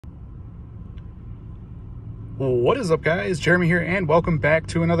What is up, guys? Jeremy here, and welcome back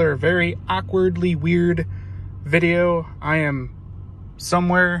to another very awkwardly weird video. I am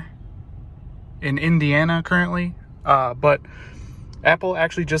somewhere in Indiana currently, but Apple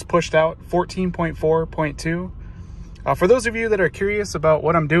actually just pushed out 14.4.2. For those of you that are curious about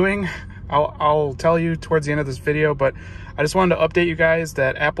what I'm doing, I'll tell you towards the end of this video, but I just wanted to update you guys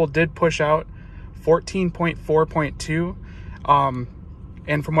that Apple did push out 14.4.2.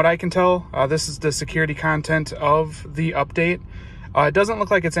 And from what I can tell, this is the security content of the update. It doesn't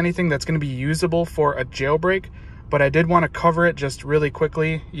look like it's anything that's going to be usable for a jailbreak, but I did want to cover it just really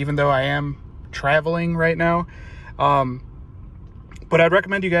quickly, even though I am traveling right now. But I'd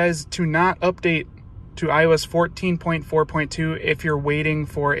recommend you guys to not update to iOS 14.4.2 if you're waiting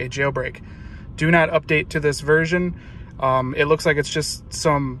for a jailbreak. Do not update to this version. It looks like it's just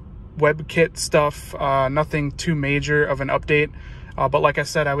some WebKit stuff, nothing too major of an update. But like I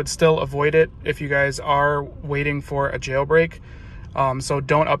said, I would still avoid it if you guys are waiting for a jailbreak. So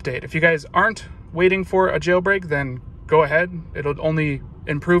don't update. If you guys aren't waiting for a jailbreak, then go ahead. It'll only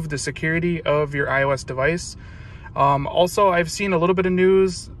improve the security of your iOS device. Also, I've seen a little bit of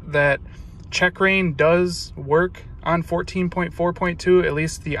news that checkrain does work on 14.4.2, at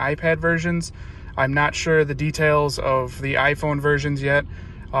least the iPad versions. I'm not sure the details of the iPhone versions yet.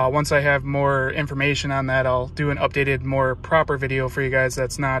 Once I have more information on that, I'll do an updated, more proper video for you guys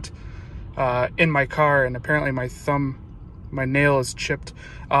that's not in my car, and apparently my nail is chipped.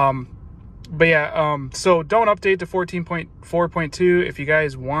 But yeah, so don't update to 14.4.2 if you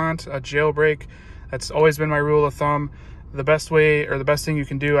guys want a jailbreak. That's always been my rule of thumb. The best way, or the best thing you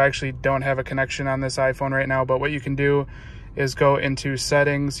can do, I actually don't have a connection on this iPhone right now, but what you can do is go into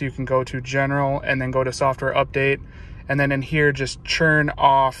settings, you can go to general, and then go to software update. And then in here, just churn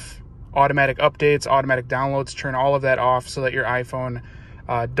off automatic updates, automatic downloads, turn all of that off so that your iPhone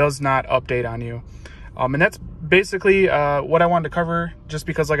does not update on you. And that's basically what I wanted to cover, just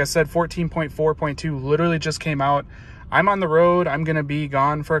because, like I said, 14.4.2 literally just came out. I'm on the road. I'm going to be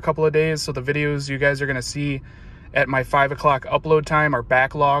gone for a couple of days. So the videos you guys are going to see at my 5 o'clock upload time are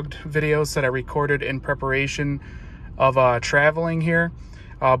backlogged videos that I recorded in preparation of traveling here.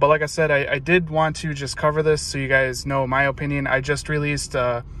 But like I said, I did want to just cover this so you guys know my opinion. I just released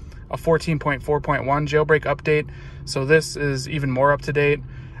a 14.4.1 jailbreak update, so this is even more up to date.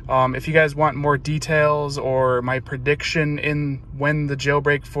 If you guys want more details or my prediction in when the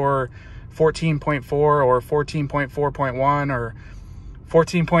jailbreak for 14.4 or 14.4.1 or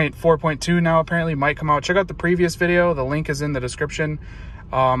 14.4.2 now apparently might come out, check out the previous video. The link is in the description.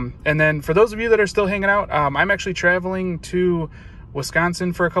 And then for those of you that are still hanging out, I'm actually traveling to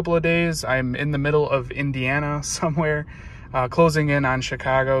Wisconsin for a couple of days. I'm in the middle of Indiana somewhere, closing in on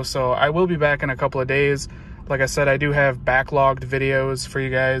Chicago. So I will be back in a couple of days. Like I said, I do have backlogged videos for you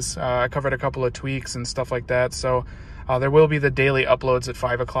guys. I covered a couple of tweaks and stuff like that. So there will be the daily uploads at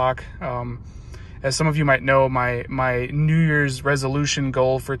 5 o'clock. As some of you might know, my New Year's resolution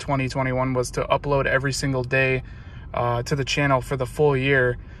goal for 2021 was to upload every single day to the channel for the full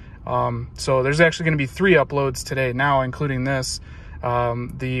year. So there's actually going to be 3 uploads today now, including this. The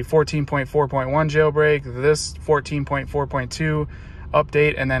 14.4.1 jailbreak, this 14.4.2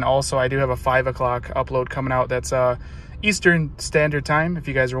 update, and then also I do have a 5 o'clock upload coming out. That's Eastern Standard Time, if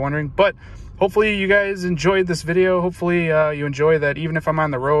you guys are wondering. But hopefully you guys enjoyed this video. Hopefully you enjoy that even if I'm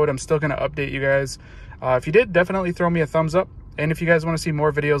on the road, I'm still going to update you guys. If you did, definitely throw me a thumbs up. And if you guys want to see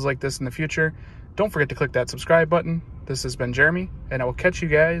more videos like this in the future, don't forget to click that subscribe button. This has been Jeremy, and I will catch you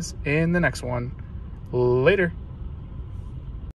guys in the next one. Later.